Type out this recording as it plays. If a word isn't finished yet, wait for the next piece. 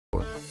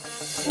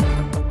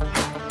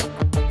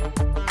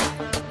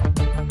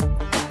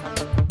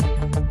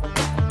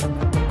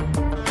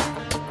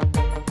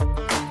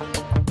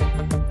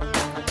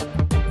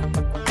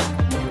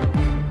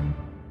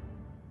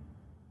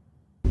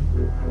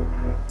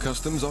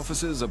Customs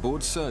officers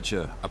aboard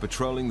Searcher are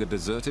patrolling the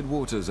deserted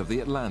waters of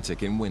the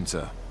Atlantic in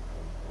winter.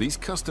 These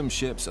customs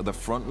ships are the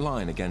front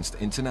line against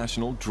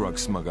international drug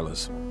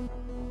smugglers.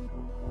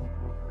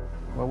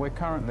 Well, we're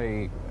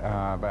currently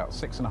about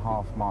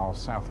 6.5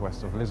 miles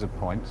southwest of Lizard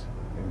Point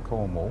in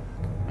Cornwall.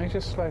 Let me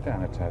just slow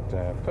down a tad,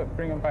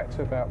 bring them back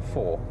to about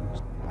 4.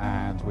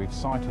 And we've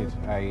sighted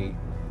a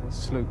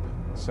sloop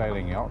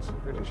sailing yacht,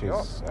 which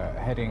is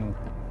heading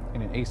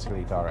in an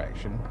easterly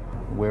direction.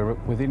 We're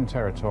within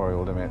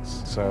territorial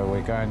limits, so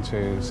we're going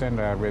to send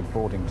our RIB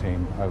boarding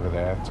team over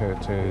there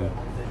to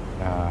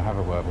have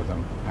a word with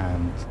them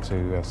and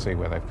to see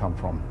where they've come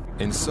from.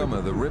 In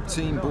summer, the RIB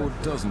team board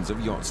dozens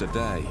of yachts a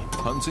day,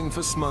 hunting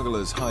for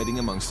smugglers hiding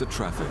amongst the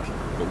traffic.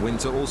 But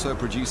winter also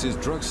produces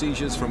drug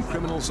seizures from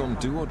criminals on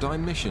do-or-die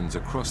missions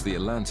across the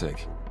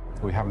Atlantic.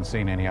 We haven't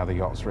seen any other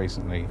yachts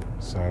recently,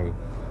 so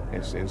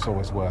it's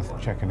always worth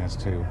checking as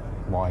to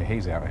why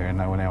he's out here and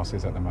no one else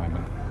is at the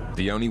moment.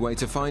 The only way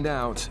to find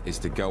out is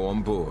to go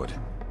on board.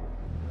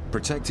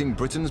 Protecting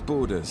Britain's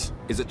borders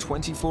is a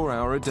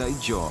 24-hour-a-day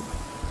job.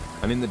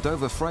 And in the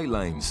Dover freight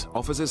lanes,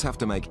 officers have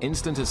to make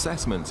instant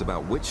assessments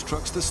about which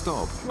trucks to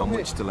stop and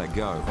which to let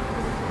go.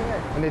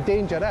 And the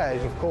danger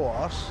is, of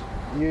course,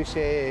 you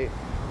say,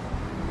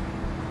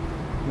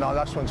 no,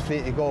 this one's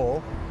free to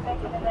go,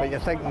 but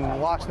you're thinking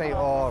last night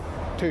or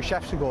 2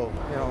 shifts ago,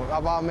 you know,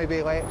 have I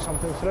maybe let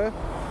something through?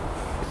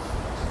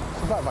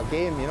 It's a bit of a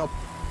game, you know.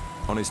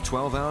 On his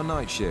 12-hour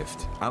night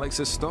shift, Alex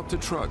has stopped a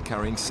truck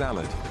carrying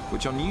salad,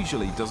 which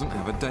unusually doesn't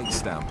have a date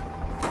stamp.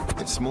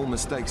 It's small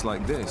mistakes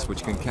like this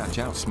which can catch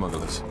out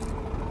smugglers.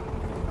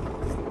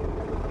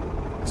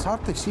 It's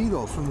hard to see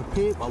though from the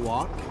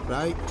paperwork,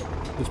 right?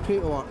 This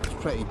paperwork is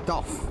pretty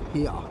duff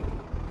here.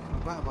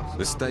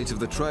 The state of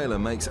the trailer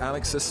makes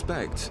Alex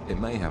suspect it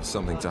may have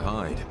something to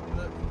hide.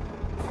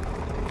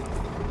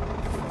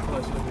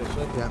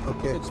 Yeah,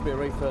 okay. Could just be a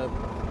refurb.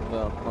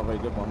 Well, not a very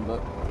good one,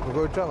 but...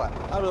 We'll go drill it.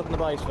 Have a look in the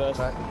base first.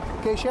 Right.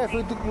 Okay, Chef,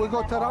 we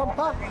go to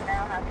Rampa?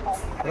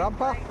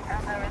 Rampa?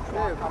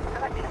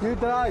 Yeah. You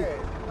drive.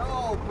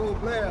 No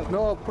problem.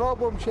 No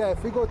problem,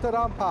 Chef. We go to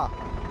Rampa.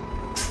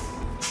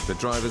 The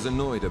driver's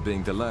annoyed at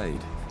being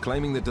delayed,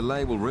 claiming the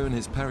delay will ruin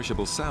his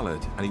perishable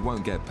salad and he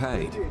won't get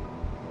paid.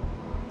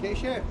 Okay,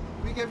 Chef,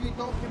 we give you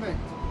document.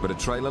 But a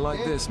trailer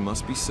like this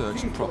must be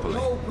searched properly.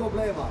 No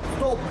problema.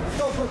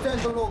 Stop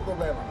pretending no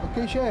problema.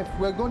 Okay, Chef,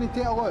 we're going to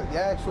take a look,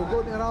 yeah? So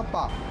go to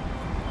Rampa.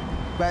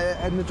 But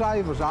in the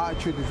driver's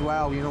attitude as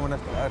well, you know, when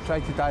I try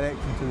to direct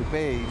him to the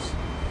base,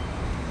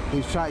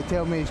 he's trying to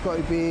tell me he's got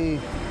to be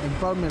in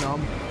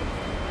Birmingham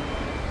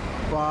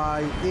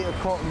by 8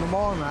 o'clock in the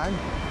morning.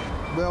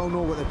 We all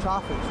know what the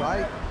traffic's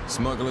like.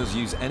 Smugglers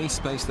use any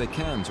space they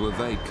can to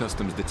evade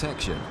customs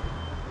detection.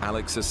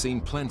 Alex has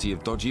seen plenty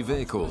of dodgy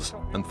vehicles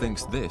and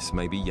thinks this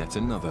may be yet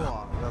another.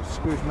 Oh, there's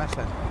screws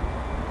missing.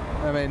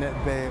 I mean,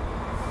 it'd be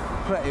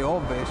a pretty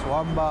obvious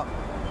one, but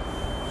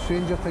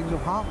stranger things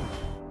have happened.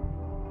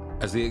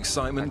 As the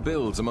excitement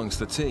builds amongst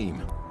the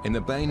team, in the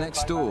bay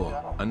next door,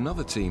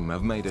 another team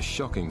have made a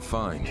shocking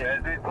find. Yeah,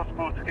 is it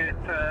possible to get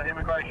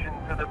immigration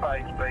to the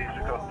base, please?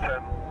 We've got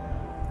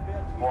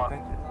one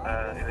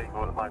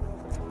illegal at the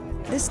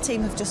moment. This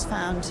team have just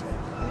found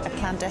a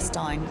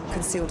clandestine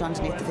concealed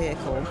underneath the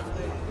vehicle.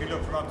 If you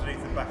look from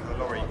underneath the back of the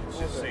lorry, you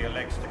can just see a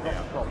leg sticking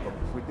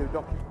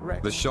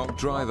out. The shocked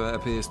driver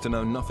appears to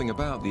know nothing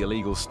about the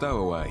illegal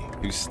stowaway,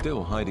 who's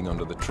still hiding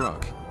under the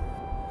truck.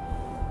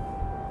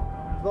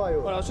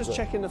 Well, I was just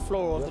checking the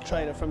floor of the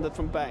trailer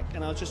from back,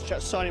 and I was just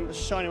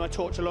shining my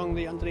torch along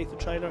the underneath the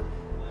trailer,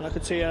 and I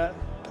could see a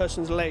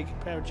person's leg,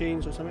 a pair of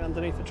jeans or something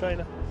underneath the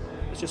trailer.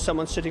 It's just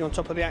someone sitting on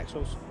top of the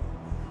axles.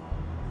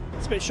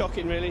 It's a bit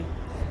shocking, really.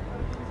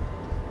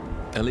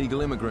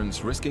 Illegal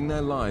immigrants risking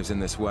their lives in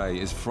this way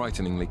is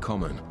frighteningly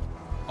common.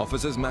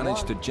 Officers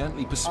manage to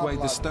gently persuade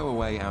the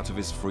stowaway out of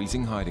his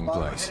freezing hiding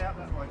place.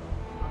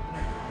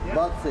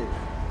 That's it.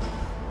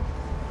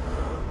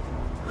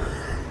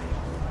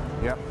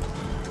 Yep.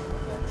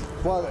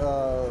 Well,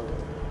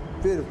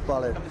 5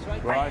 pallet.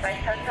 Right.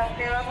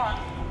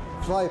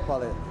 5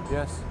 pallet.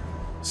 Yes.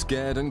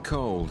 Scared and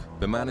cold,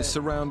 the man is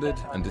surrounded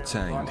and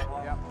detained.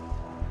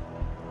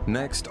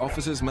 Next,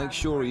 officers make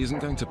sure he isn't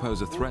going to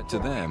pose a threat to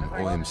them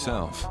or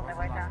himself.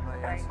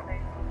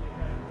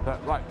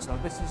 Right, so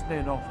this is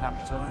near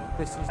Northampton.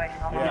 This is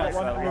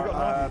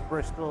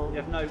Bristol.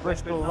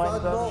 Bristol,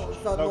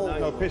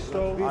 London. No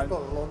pistol.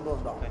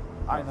 London.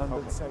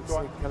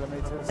 960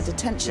 kilometres. A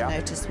detention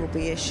notice will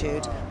be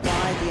issued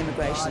by the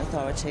immigration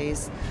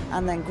authorities,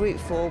 and then Group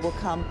 4 will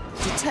come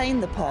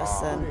detain the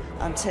person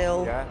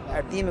until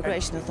the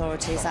immigration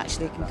authorities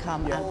actually can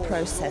come and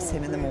process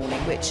him in the morning,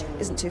 which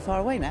isn't too far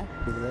away now.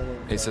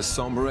 It's a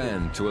sombre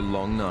end to a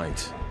long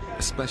night,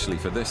 especially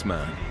for this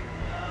man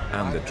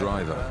and the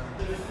driver.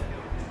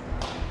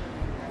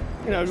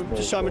 you know,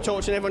 just Simon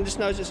Torch, and everyone just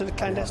knows it's a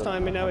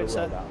clandestine. You know, it's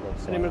an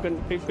immigrant.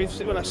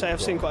 When I say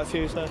I've seen quite a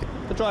few, so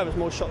the driver's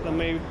more shocked than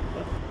me.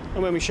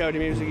 And when we showed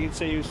him, you could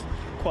see he was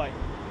quite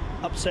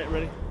upset,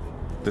 really.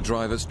 The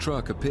driver's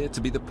truck appeared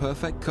to be the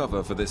perfect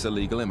cover for this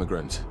illegal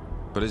immigrant,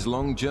 but his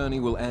long journey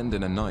will end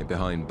in a night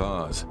behind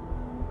bars.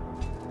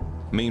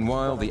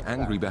 Meanwhile, the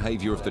angry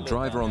behaviour of the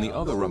driver on the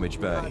other rummage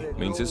bay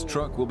means his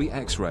truck will be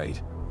X-rayed.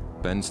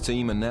 Ben's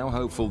team are now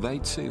hopeful they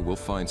too will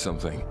find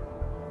something.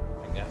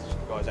 I think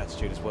the guy's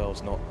attitude as well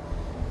is not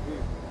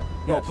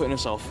putting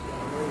us off.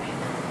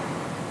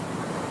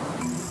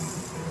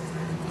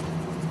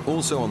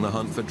 Also on the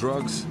hunt for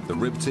drugs, the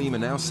RIB team are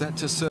now set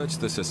to search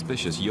the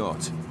suspicious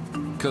yacht.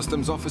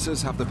 Customs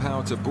officers have the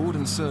power to board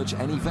and search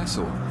any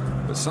vessel,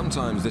 but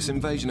sometimes this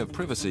invasion of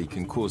privacy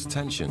can cause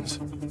tensions.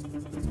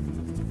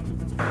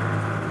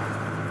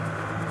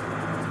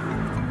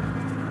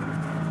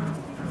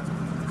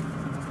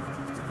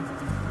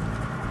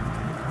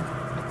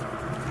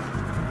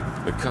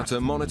 The cutter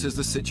monitors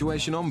the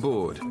situation on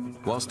board,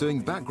 whilst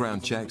doing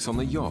background checks on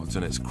the yacht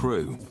and its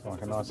crew. It's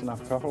like a nice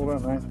enough couple,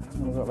 don't they?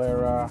 They've got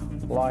their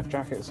life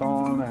jackets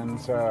on and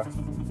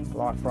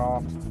life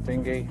raft,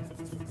 dinghy.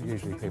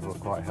 Usually people are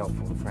quite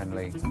helpful and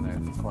friendly, and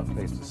they're quite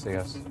pleased to see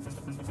us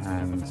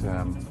and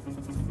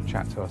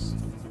chat to us.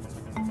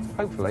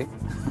 Hopefully.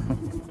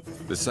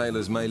 The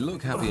sailors may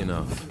look happy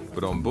enough,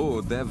 but on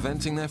board they're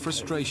venting their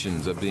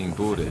frustrations at being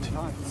boarded.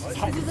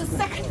 This is the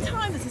second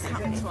time this has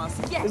happened to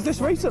us. Yes. Is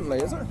this recently,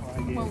 is it?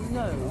 Well,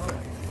 no.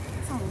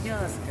 Some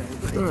years ago,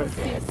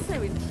 but it's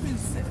so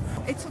intrusive.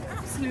 It took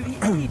absolutely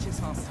ages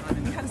last time,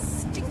 and we had a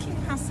stinking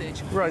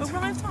passage. Right.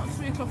 Arrived about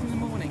 3 o'clock in the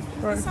morning.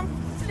 Right. And some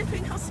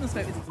flipping customers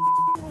spoke with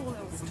all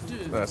else to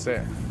do. That's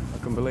it. I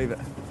couldn't believe it.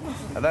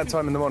 At that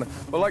time in the morning.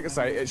 Well, like I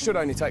say, it should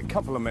only take a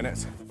couple of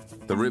minutes.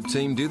 The RIB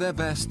team do their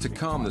best to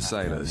calm the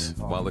sailors,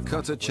 while the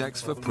cutter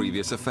checks for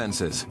previous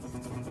offences.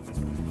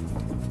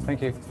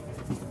 Thank you.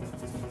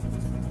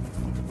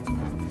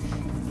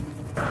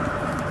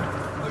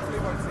 Hopefully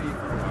won't see you.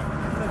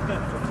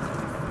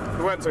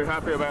 We weren't too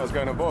happy about us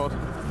going aboard.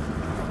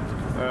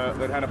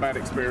 They'd had a bad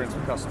experience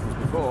with customs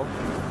before,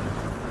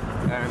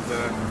 and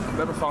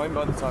they were fine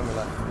by the time we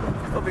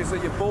left. Obviously,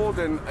 you're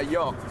boarding a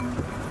yacht,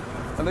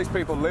 and these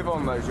people live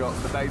on those yachts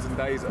for days and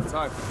days at a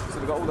time, so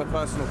they've got all their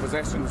personal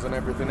possessions and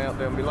everything out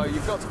there and below.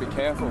 You've got to be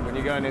careful when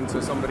you're going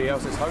into somebody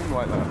else's home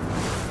like that.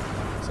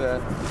 So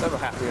they were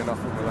happy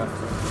enough when we left.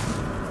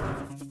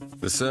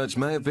 The search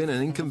may have been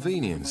an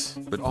inconvenience,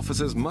 but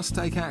officers must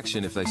take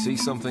action if they see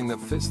something that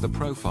fits the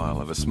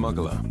profile of a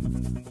smuggler.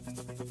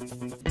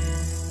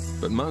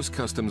 But most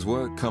customs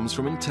work comes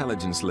from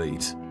intelligence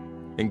leads.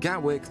 In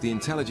Gatwick, the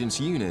intelligence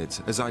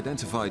unit has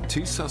identified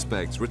 2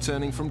 suspects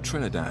returning from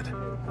Trinidad,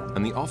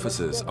 and the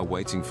officers are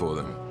waiting for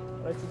them.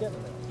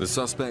 The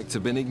suspects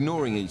have been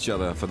ignoring each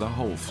other for the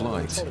whole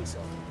flight.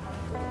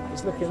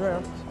 He's looking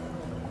around.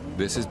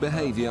 This is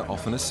behaviour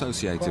often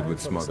associated with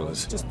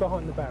smugglers. Just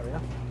behind the barrier.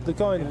 The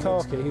guy in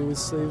khaki, he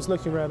was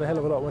looking around a hell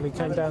of a lot when he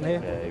came down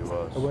here. Yeah, he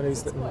was. Or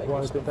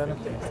while he's been down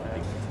here.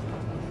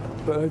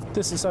 But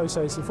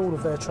disassociated with all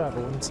of their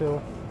travel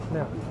until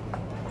now.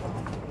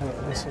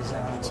 This is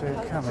our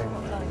 2 coming.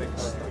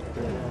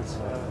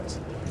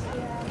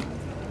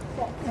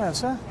 Yeah,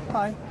 sir.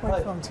 Hi. Where are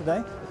you from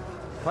today?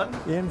 Pardon?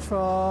 You in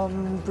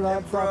from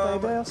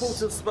Barbados?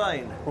 Port of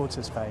Spain. Port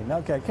of Spain.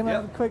 Okay, can I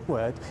have a quick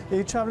word? Are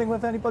you travelling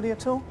with anybody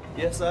at all?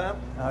 Yes, I am.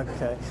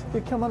 Okay.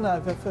 You come on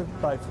over for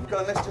both. Go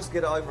on, let's just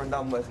get it over and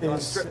done with. Go on,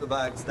 strip the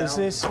bags down. Is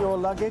this your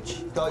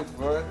luggage? Go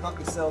for it. Knock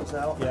yourselves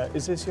out. Yeah.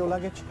 Is this your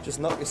luggage? Just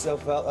knock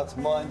yourself out. That's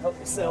mine. Help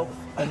yourself.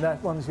 And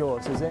that one's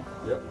yours, is it?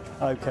 Yep.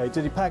 Okay.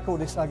 Did you pack all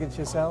this luggage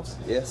yourselves?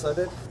 Yes, I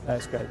did.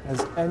 That's great.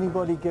 Has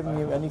anybody given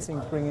you anything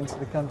to bring into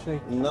the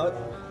country? No.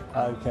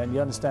 Okay, and you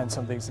understand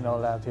some things are not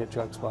allowed here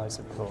drugs-wise,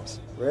 of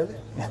course. Really?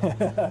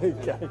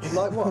 Okay.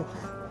 Like what?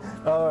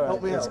 All right,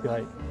 Help me that's out.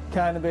 great.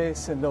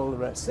 Cannabis and all the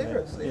rest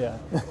Seriously? of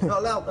it. Yeah. Not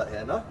allowed that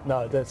here, no?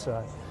 No, that's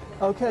right.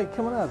 Okay,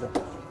 come on over.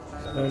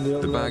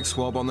 The bag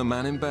swab on the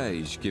man in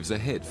beige gives a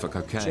hit for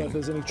Check if cocaine.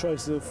 there's any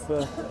traces of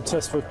a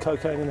test for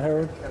cocaine and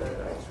heroin.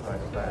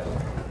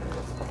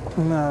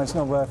 No, it's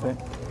not worth it.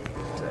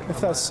 If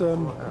that's the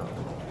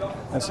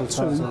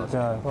time to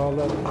go.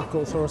 I've got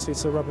authority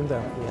to rub him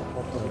down.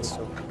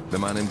 The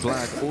man in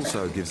black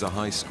also gives a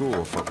high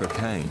score for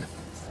cocaine.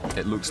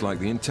 It looks like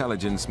the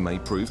intelligence may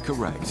prove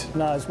correct.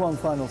 No, there's one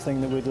final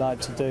thing that we'd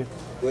like to do.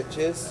 Which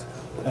is?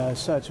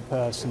 Search a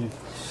person.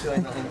 Sure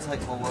you're not going to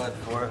take my word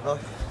for it, though?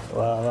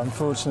 Well,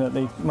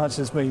 unfortunately, much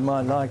as we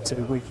might like to,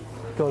 we've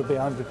got to be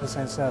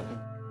 100% certain.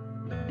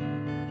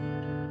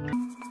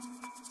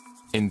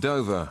 In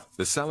Dover,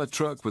 the salad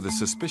truck with a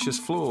suspicious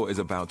floor is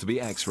about to be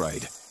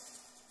X-rayed.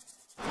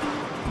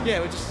 Yeah,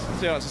 we're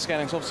just doing lots of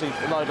scanning. So obviously,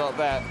 a load like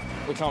that,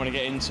 we can't really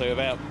get into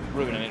without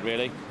ruining it,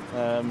 really.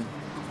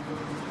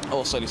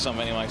 Or certainly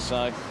something anyway,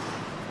 so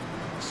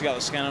just get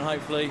the scan and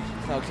hopefully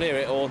they'll clear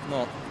it or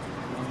not.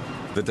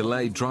 The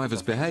delayed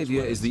driver's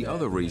behaviour is the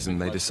other reason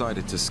they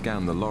decided to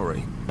scan the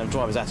lorry. The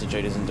driver's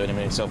attitude isn't doing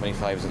himself any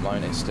favours at the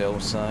moment still,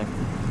 so...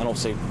 And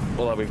obviously,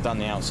 although we've done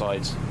the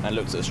outside and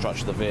looked at the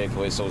structure of the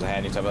vehicle, it's always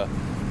handy to have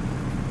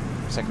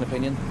a second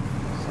opinion,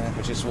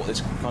 which is what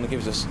this kind of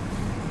gives us.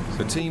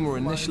 The team were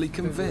initially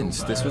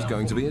convinced this was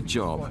going to be a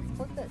job,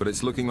 but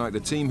it's looking like the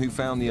team who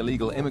found the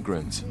illegal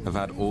immigrant have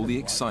had all the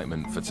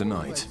excitement for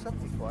tonight.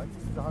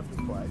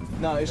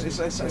 No,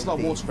 it's like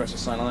watercress or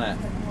something like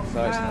that.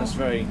 So it's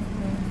very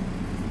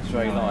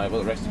light.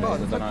 What the rest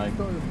of it is, I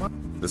don't know.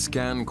 The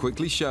scan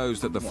quickly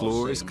shows that the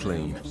floor is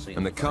clean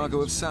and the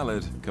cargo of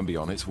salad can be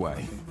on its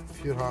way.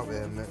 If you're happy,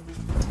 isn't it?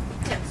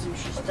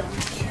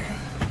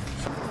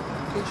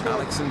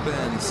 Alex and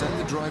Ben send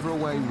the driver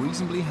away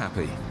reasonably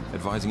happy,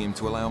 advising him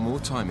to allow more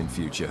time in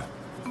future.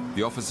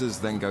 The officers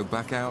then go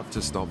back out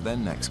to stop their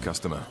next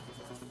customer.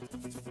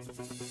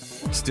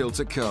 Still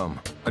to come,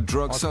 a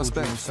drug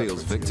suspect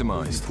feels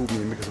victimized. Pulled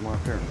me in because of my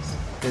appearance.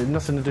 It had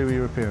nothing to do with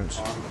your appearance.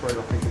 I'm afraid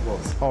I think it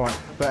was. All right,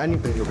 but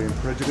anything. You're being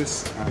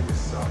prejudiced and it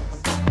sucks.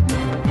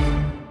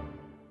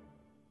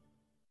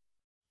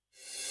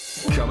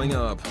 Coming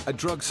up, a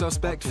drug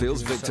suspect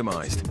feels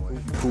victimized.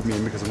 Pulled me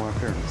in because of my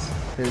appearance.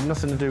 It had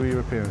nothing to do with your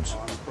appearance.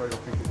 I'm afraid I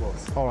think it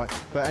was. All right,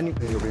 but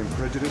anything. You're being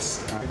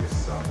prejudiced and it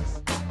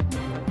sucks.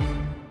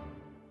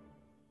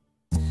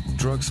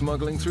 Drug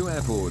smuggling through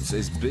airports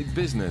is big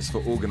business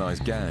for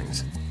organised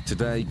gangs.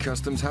 Today,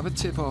 Customs have a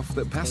tip-off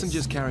that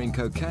passengers carrying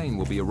cocaine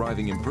will be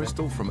arriving in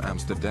Bristol from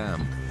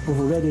Amsterdam. We've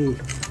already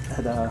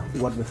had a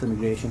word with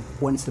immigration.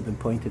 Once they've been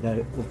pointed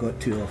out, we've got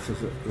 2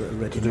 officers that are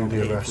ready to do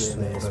the arrest.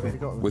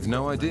 With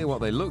no idea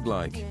what they look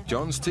like,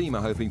 John's team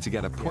are hoping to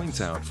get a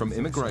point out from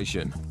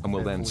immigration and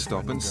will then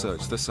stop and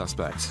search the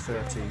suspects.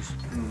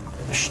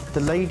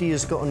 The lady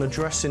has got an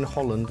address in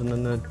Holland and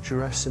an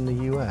address in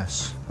the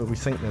US, but we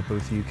think they're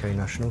both UK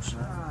nationals.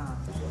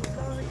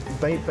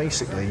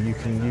 Basically, you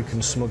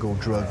can smuggle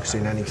drugs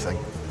in anything.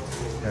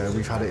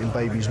 We've had it in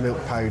baby's milk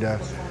powder,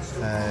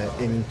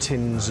 in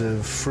tins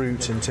of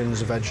fruit, in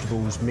tins of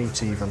vegetables,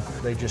 meat even.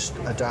 They just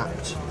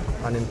adapt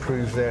and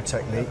improve their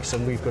techniques,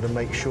 and we've got to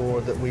make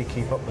sure that we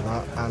keep up with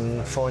that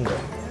and find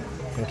it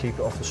and keep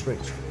it off the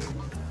streets.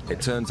 It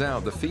turns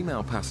out the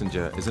female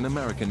passenger is an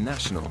American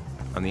national,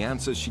 and the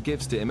answers she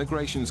gives to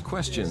immigration's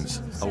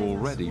questions are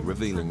already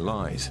revealing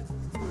lies.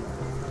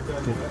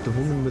 The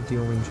woman with the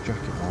orange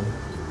jacket on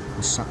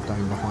is sat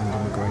down behind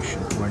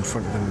immigration, or in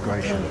front of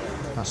immigration.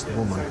 That's the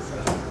woman.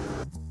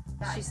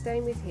 She's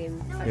staying with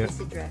him at this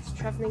address,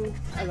 travelling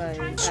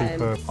alone.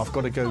 Superb. I've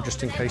got to go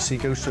just in case he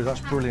goes through.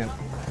 That's brilliant.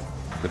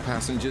 The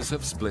passengers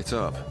have split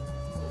up,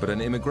 but an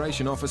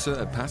immigration officer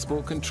at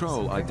passport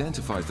control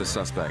identifies the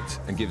suspect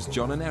and gives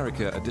John and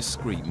Erica a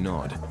discreet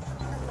nod.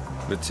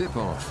 The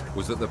tip-off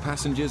was that the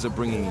passengers are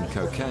bringing in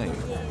cocaine.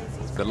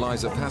 The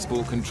lies at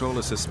passport control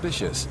are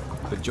suspicious,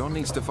 but John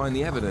needs to find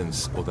the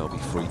evidence or they'll be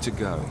free to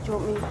go. Do you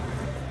want me?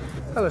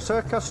 Hello,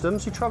 sir.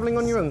 Customs. You travelling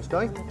on your own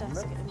today?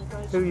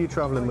 Who are you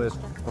travelling with?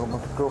 Well, my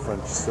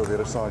girlfriend, she's still the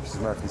other side. She's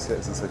an American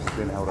citizen, so she's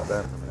being held up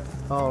there.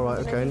 Oh, right,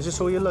 OK. And is this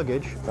all your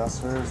luggage? That's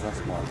hers,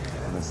 that's mine,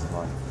 and this is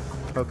mine.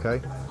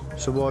 OK.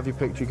 So why have you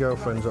picked your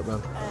girlfriends up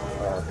then?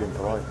 Being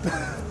polite.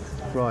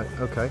 Right,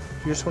 OK.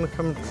 You just want to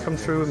come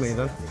through with me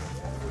then?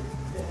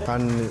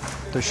 And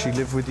does she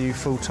live with you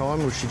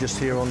full-time, or is she just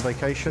here on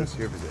vacation? Just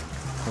here visit.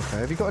 OK.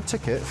 Have you got a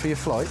ticket for your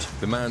flight?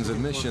 The man's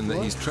admission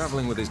that he's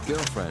travelling with his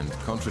girlfriend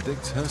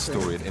contradicts her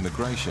story at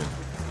immigration,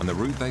 and the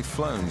route they've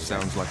flown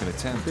sounds like an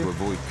attempt to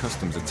avoid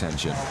customs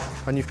attention.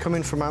 And you've come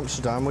in from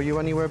Amsterdam. Were you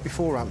anywhere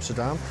before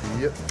Amsterdam?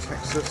 Yep,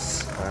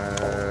 Texas,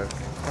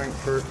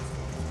 Frankfurt,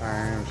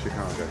 and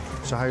Chicago.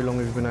 So how long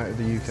have you been out of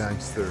the UK?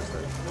 Since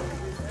Thursday.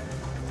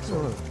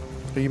 Oh.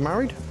 Are you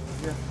married?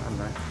 Yeah, I'm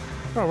married.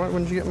 Oh, right.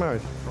 When did you get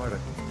married? Friday.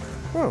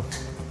 Oh.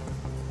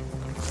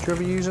 Did you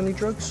ever use any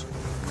drugs?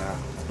 Nah.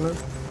 No?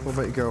 What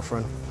about your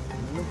girlfriend?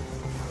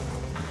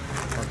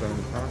 I've done in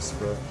the past,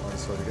 but I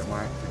decided to get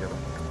my act together.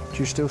 Do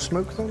you still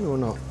smoke then, or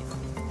not?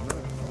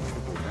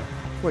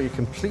 Well, you're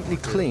completely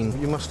clean.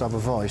 You must have a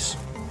vice.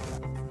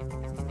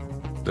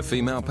 The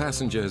female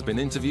passenger has been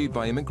interviewed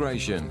by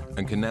immigration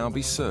and can now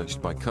be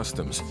searched by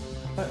customs.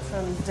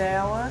 From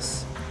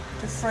Dallas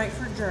to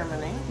Frankfurt,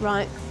 Germany.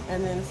 Right.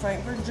 And then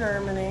Frankfurt,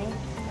 Germany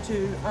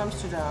to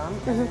Amsterdam,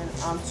 and then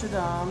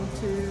Amsterdam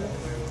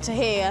to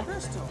here.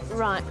 Bristol.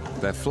 Right.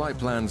 Their flight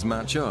plans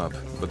match up,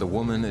 but the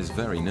woman is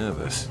very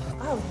nervous.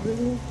 I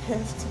really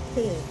have to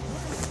pee.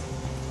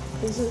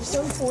 Is there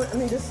some point, I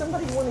mean, does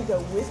somebody want to go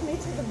with me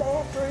to the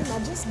bathroom?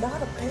 I just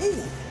gotta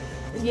pee.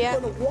 If Yeah.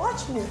 you're gonna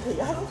watch me pee,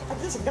 I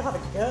just gotta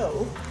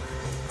go.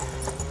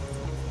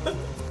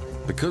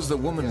 Because the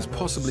woman is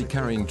possibly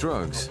carrying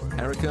drugs,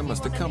 Erica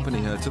must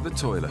accompany her to the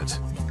toilet.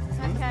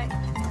 Okay.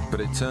 But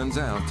it turns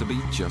out to be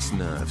just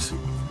nerves.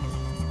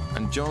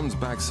 And John's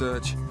bag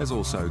search has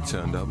also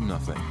turned up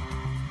nothing.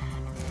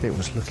 It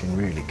was looking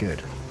really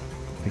good,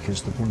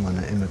 because the woman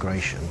at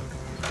immigration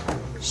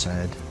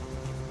said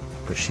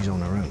that she's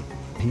on her own.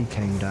 He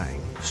came down,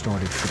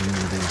 started fiddling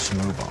with his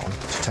mobile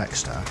to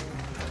text her,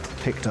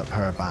 picked up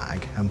her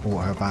bag and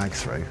brought her bag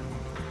through,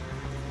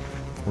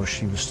 while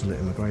she was still at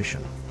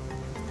immigration.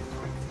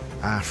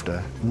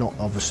 After,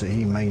 obviously,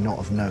 he may not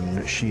have known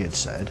that she had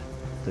said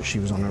that she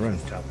was on her own.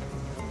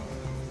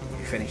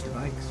 finish the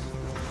bags.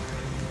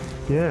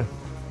 Yeah,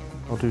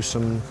 I'll do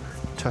some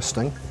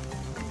testing.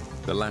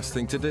 The last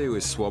thing to do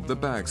is swab the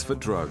bags for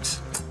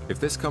drugs. If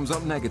this comes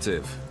up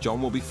negative,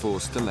 John will be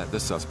forced to let the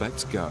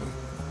suspects go.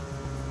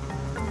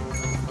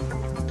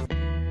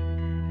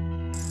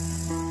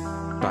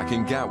 Back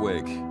in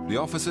Gatwick, the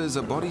officers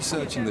are body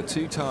searching the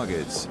two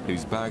targets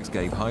whose bags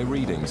gave high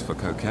readings for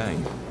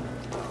cocaine.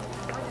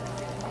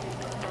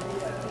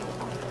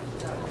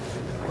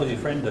 What did your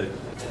friend do?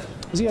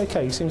 Is he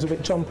okay? He seems a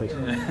bit jumpy.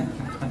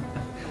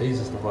 He's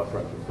just a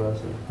hyperactive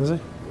person. Is he?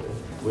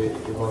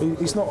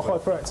 He's not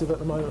hyperactive at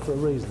the moment for a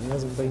reason. He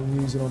hasn't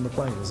been using on the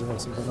plane, is there, or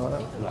something like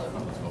that? No.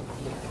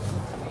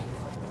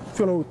 If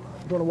you want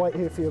to wait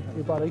here for your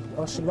buddy,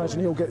 I should imagine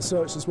he'll get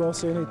searched as well.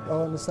 Seeing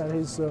I understand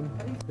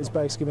his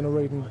bag's given a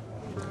reading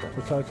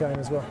for cocaine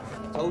as well.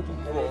 Told you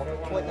before.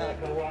 Point out.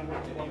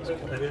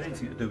 Have you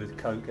anything to do with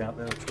coke out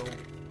there at all?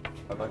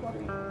 I don't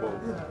think, well,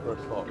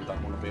 first part, we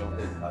don't want to be on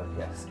it. Oh,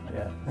 yes.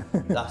 Yeah.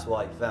 That's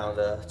why he found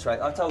a trace.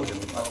 I told him,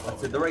 I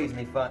said the reason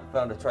he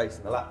found a trace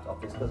in the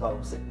laptop is because I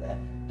was sitting there,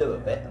 do a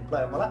bit and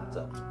play on my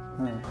laptop.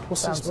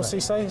 What's he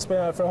saying? He's been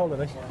out for a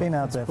holiday. Been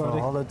out there for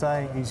a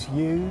holiday. He's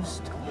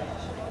used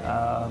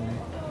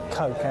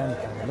coke and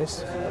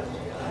cannabis,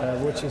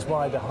 which is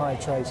why the high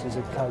traces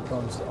of coke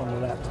on the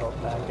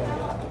laptop bag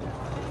anyway.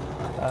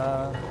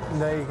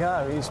 There you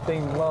go. He's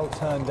been well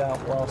turned out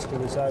whilst he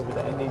was over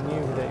there, and he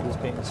knew that he was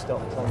being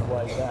stopped on the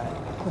way back.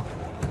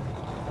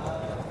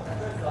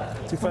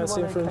 Do you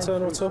fancy him for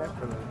internal talk?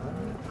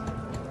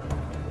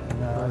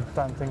 No, I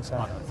don't think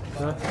so.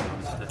 No?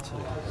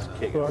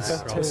 Right, okay.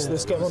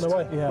 Let's get him on the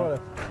way. Yeah.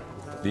 Right.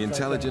 The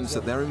intelligence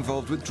that they're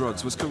involved with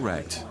drugs was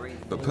correct,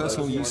 but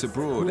personal use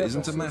abroad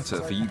isn't a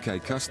matter for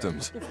UK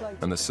customs,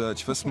 and the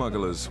search for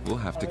smugglers will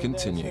have to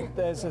continue.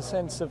 There's a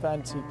sense of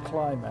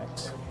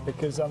anti-climax,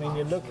 because, I mean,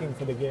 you're looking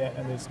for the gear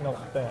and it's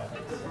not there.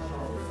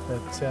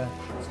 But,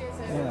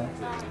 you know,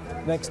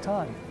 next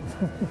time.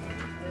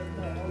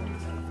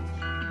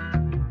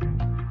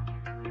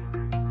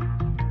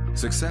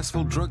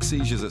 Successful drug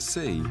seizures at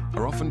sea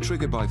are often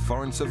triggered by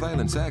foreign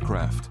surveillance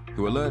aircraft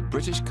who alert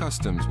British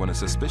customs when a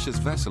suspicious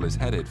vessel is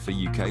headed for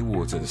UK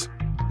waters.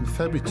 In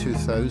February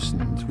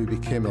 2000, we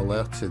became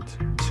alerted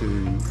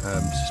to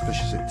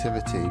suspicious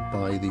activity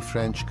by the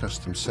French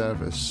Customs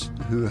Service,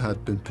 who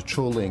had been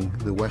patrolling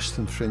the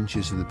western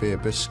fringes of the Bay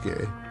of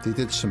Biscay. They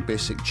did some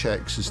basic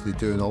checks, as they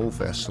do in all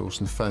vessels,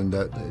 and found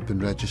out that it had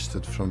been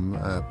registered from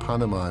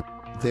Panama.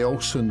 They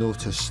also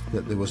noticed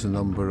that there was a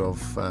number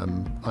of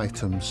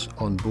items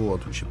on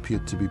board which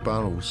appeared to be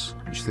barrels,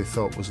 which they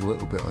thought was a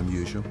little bit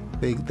unusual.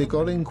 They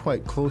got in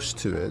quite close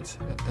to it,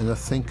 and I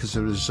think as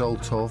a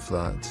result of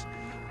that,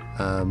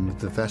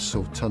 the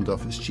vessel turned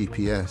off its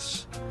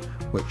GPS,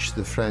 which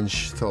the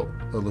French thought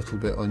a little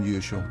bit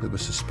unusual. They were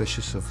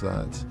suspicious of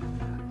that.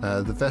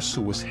 The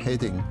vessel was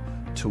heading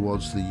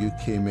towards the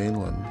UK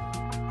mainland.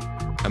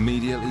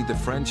 Immediately, the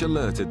French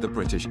alerted the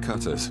British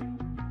cutters.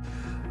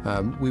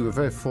 We were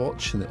very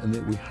fortunate in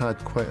that we had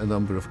quite a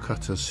number of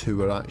cutters who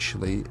were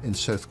actually in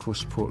South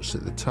Coast ports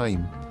at the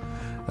time,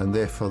 and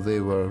therefore they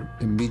were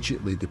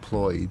immediately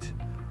deployed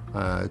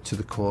to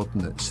the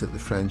coordinates that the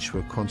French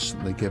were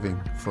constantly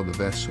giving for the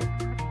vessel.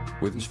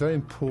 It was very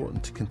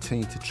important to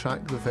continue to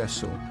track the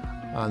vessel,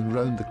 and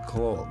round the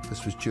clock,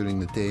 this was during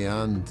the day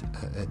and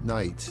at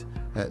night,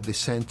 they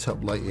sent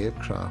up light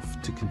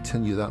aircraft to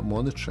continue that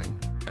monitoring.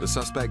 The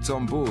suspects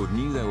on board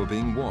knew they were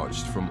being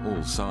watched from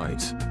all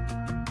sides.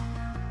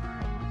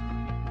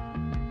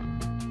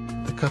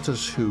 The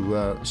cutters who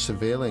were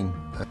surveilling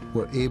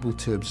were able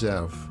to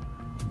observe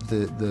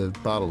the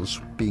barrels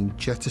being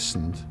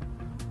jettisoned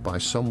by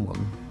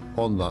someone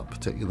on that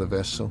particular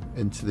vessel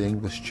into the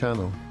English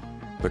Channel.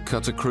 The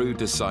cutter crew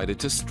decided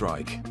to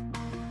strike.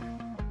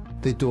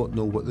 They don't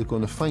know what they're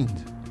going to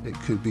find. It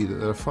could be that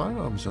there are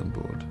firearms on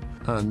board,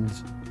 and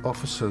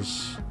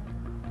officers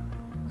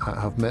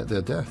have met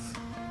their death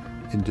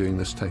in doing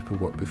this type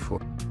of work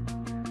before.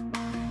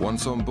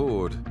 Once on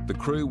board, the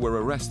crew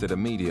were arrested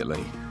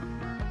immediately.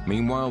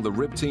 Meanwhile, the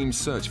RIB team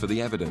searched for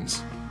the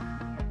evidence.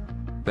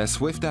 Their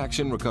swift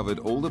action recovered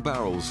all the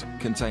barrels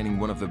containing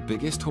one of the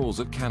biggest hauls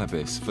of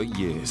cannabis for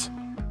years.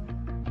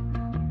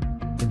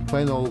 And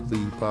when all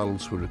the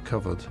barrels were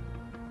recovered,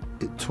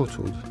 it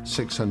totaled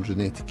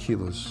 680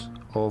 kilos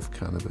of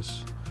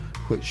cannabis,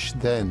 which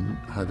then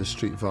had a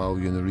street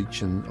value in the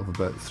region of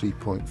about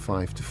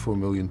 3.5 to 4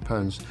 million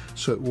pounds.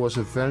 So it was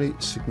a very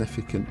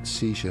significant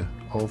seizure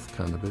of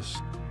cannabis.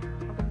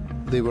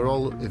 They were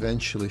all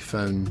eventually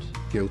found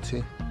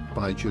guilty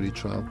by jury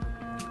trial,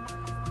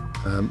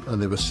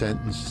 and they were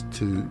sentenced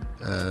to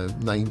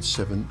 9,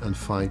 7 and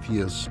 5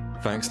 years.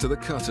 Thanks to the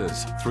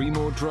cutters, 3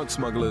 more drug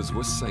smugglers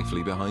were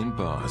safely behind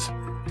bars.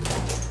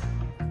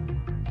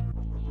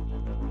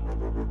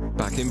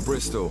 Back in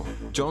Bristol,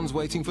 John's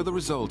waiting for the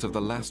result of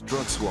the last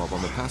drug swab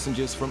on the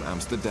passengers from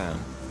Amsterdam.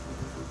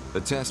 The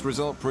test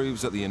result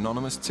proves that the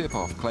anonymous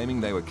tip-off claiming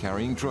they were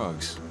carrying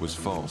drugs was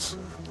false.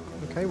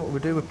 Okay, what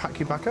we'll do, we'll pack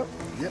you back up.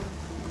 Yep.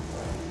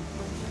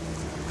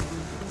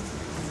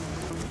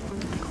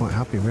 Quite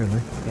happy,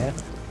 really. Yeah.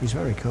 He's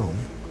very calm.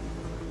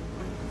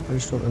 I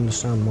just don't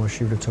understand why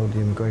she would have told the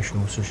immigration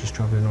officer she's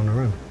travelling on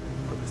her own.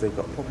 Because they've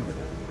got a problem with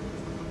it.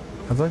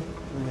 Have they?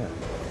 Yeah.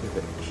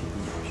 But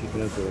she's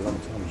been over a long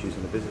time. She's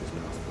on a visitor's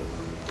passport.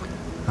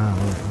 Ah,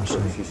 right, I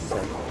see. She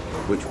said,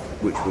 which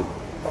would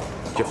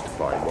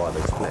justify why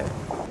they split.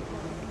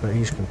 But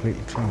he's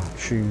completely clean.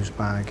 Shoes,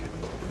 bag,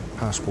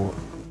 passport.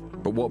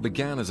 But what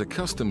began as a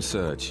customs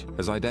search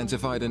has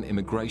identified an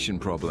immigration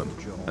problem,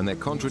 and their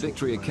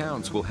contradictory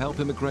accounts will help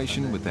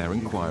immigration with their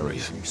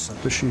inquiries.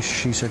 But she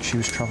said she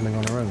was travelling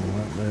on her own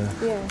at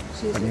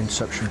the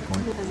inception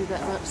point. I did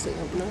that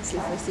absolutely nicely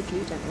if I said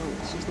you don't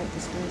want, she's not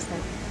disclosed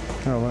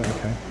that. Oh, right,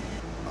 okay.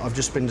 I've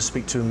just been to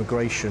speak to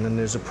immigration, and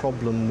there's a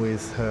problem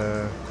with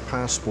her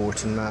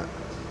passport in that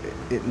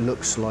it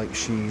looks like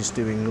she's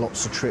doing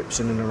lots of trips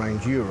in and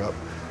around Europe,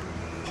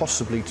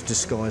 possibly to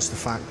disguise the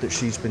fact that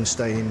she's been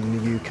staying in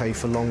the UK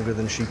for longer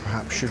than she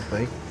perhaps should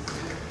be.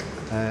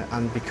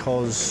 And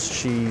because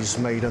she's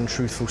made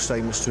untruthful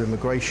statements to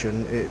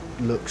immigration, it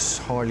looks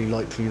highly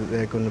likely that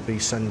they're going to be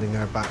sending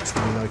her back to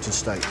the United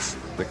States.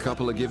 The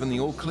couple are given the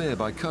all clear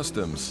by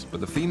customs,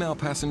 but the female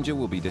passenger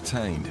will be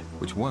detained,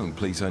 which won't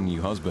please her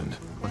new husband.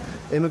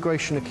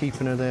 Immigration are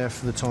keeping her there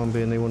for the time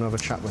being. They want to have a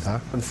chat with her.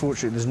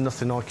 Unfortunately, there's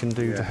nothing I can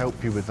do to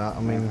help you with that.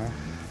 I mean,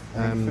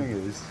 the thing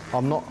is,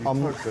 I'm not.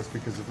 Just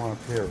because of my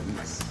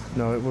appearance.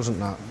 No, it wasn't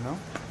that. No.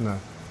 No,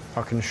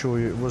 I can assure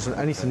you, it wasn't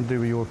anything to do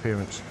with your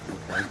appearance.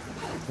 Okay.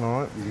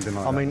 All right. You can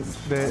deny I that. mean,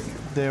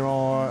 there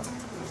are.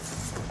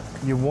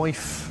 Your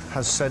wife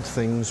has said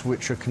things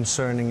which are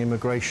concerning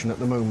immigration at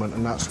the moment,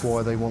 and that's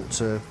why they want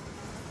to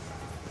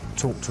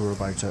talk to her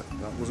about it.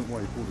 That wasn't why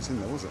you pulled us in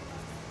there, was it?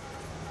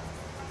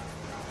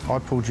 I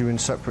pulled you in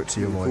separate to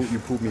your wife. You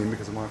pulled me in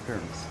because of my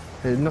appearance.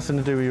 It had nothing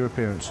to do with your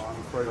appearance. I'm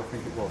afraid I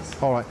think it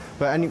was. All right,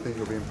 but I think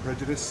you're being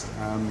prejudiced.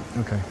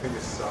 Okay. I think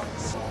it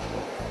sucks.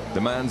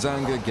 The man's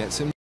anger gets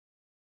him